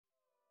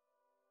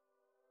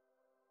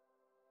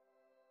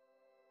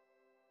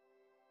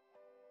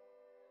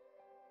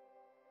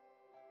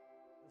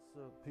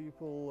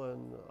people,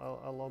 and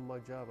I love my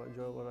job. I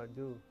enjoy what I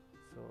do.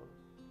 So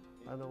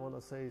I don't want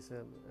to say it's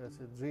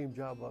a dream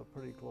job, but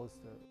pretty close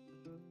to it.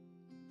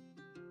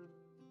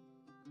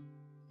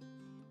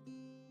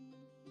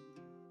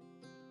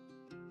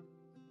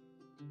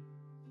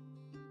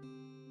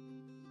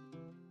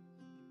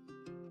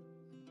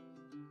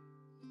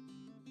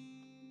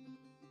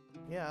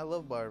 Yeah, I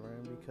love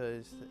barbering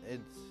because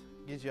it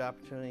gives you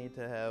opportunity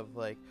to have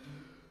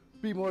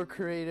be more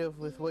creative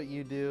with what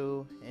you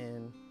do,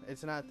 and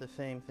it's not the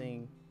same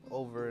thing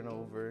over and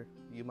over.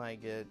 You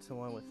might get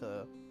someone with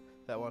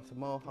that wants a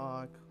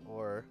mohawk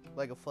or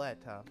like a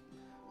flat top,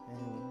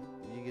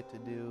 and you get to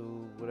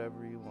do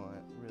whatever you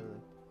want,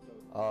 really.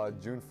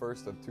 June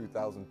 1st of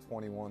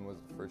 2021 was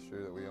the first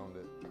year that we owned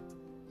it.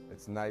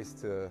 It's nice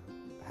to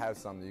have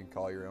something you can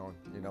call your own,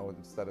 you know,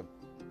 instead of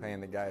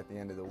paying the guy at the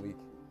end of the week.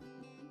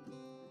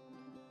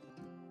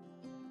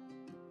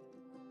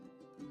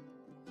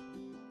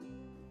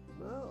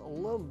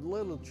 Well, a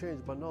little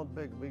change, but not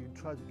big. We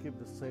try to keep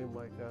the same,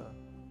 like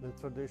the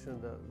tradition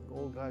that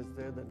old guys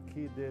did and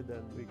Keith did,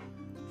 and we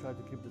try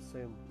to keep the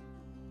same.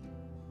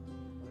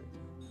 Like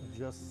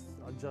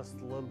adjust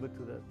a little bit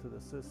to the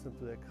system,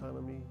 to the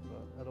economy,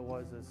 but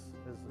otherwise it's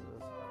the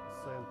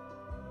same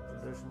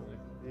traditionally.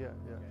 Yeah,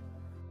 yeah.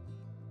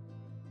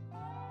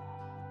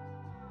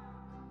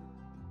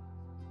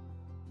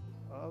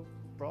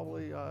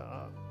 Probably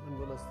I'm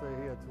gonna stay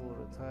here till I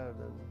retire,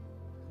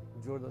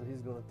 and Jordan,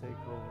 he's gonna take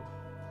over.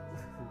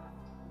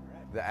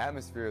 The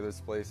atmosphere of this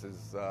place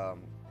is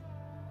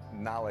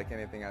not like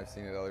anything I've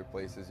seen at other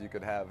places. You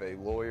could have a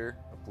lawyer,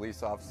 a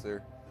police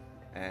officer,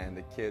 and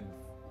a kid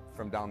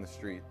from down the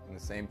street in the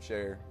same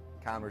chair,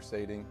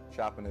 conversating,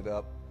 chopping it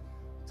up,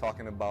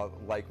 talking about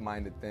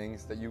like-minded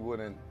things that you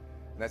wouldn't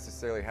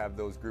necessarily have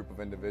those group of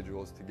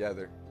individuals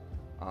together.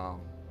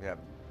 We have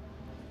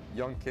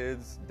young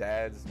kids,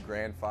 dads,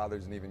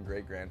 grandfathers, and even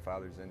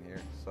great-grandfathers in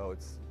here. So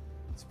it's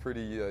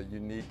pretty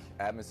unique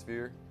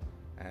atmosphere,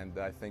 and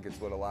I think it's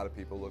what a lot of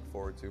people look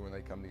forward to when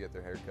they come to get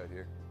their hair cut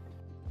here.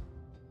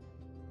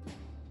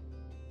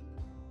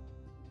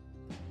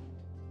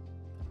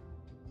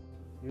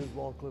 Use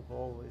ball clip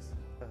always.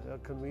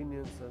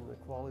 Convenience and the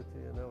quality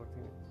and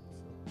everything.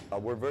 So.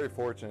 We're very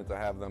fortunate to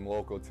have them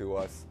local to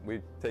us.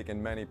 We've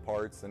taken many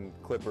parts and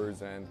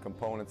clippers and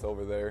components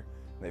over there,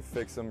 and they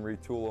fix them,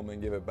 retool them,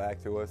 and give it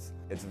back to us.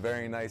 It's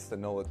very nice to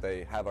know that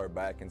they have our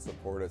back and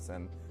support us,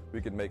 and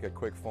we could make a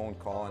quick phone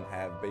call and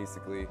have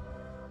basically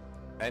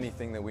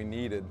anything that we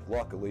needed,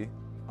 luckily.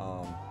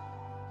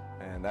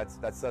 And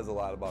that says a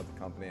lot about the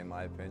company, in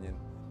my opinion.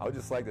 I would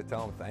just like to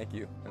tell them thank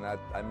you, and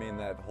I mean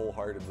that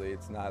wholeheartedly.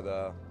 It's not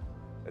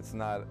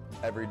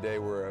every day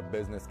where a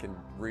business can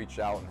reach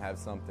out and have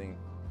something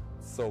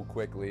so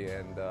quickly,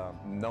 and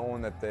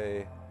knowing that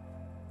they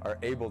are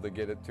able to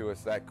get it to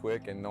us that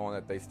quick, and knowing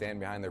that they stand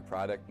behind their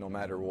product no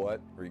matter what,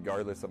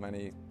 regardless of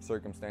any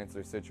circumstance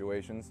or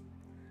situations.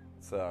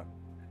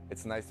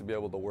 It's nice to be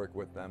able to work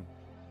with them.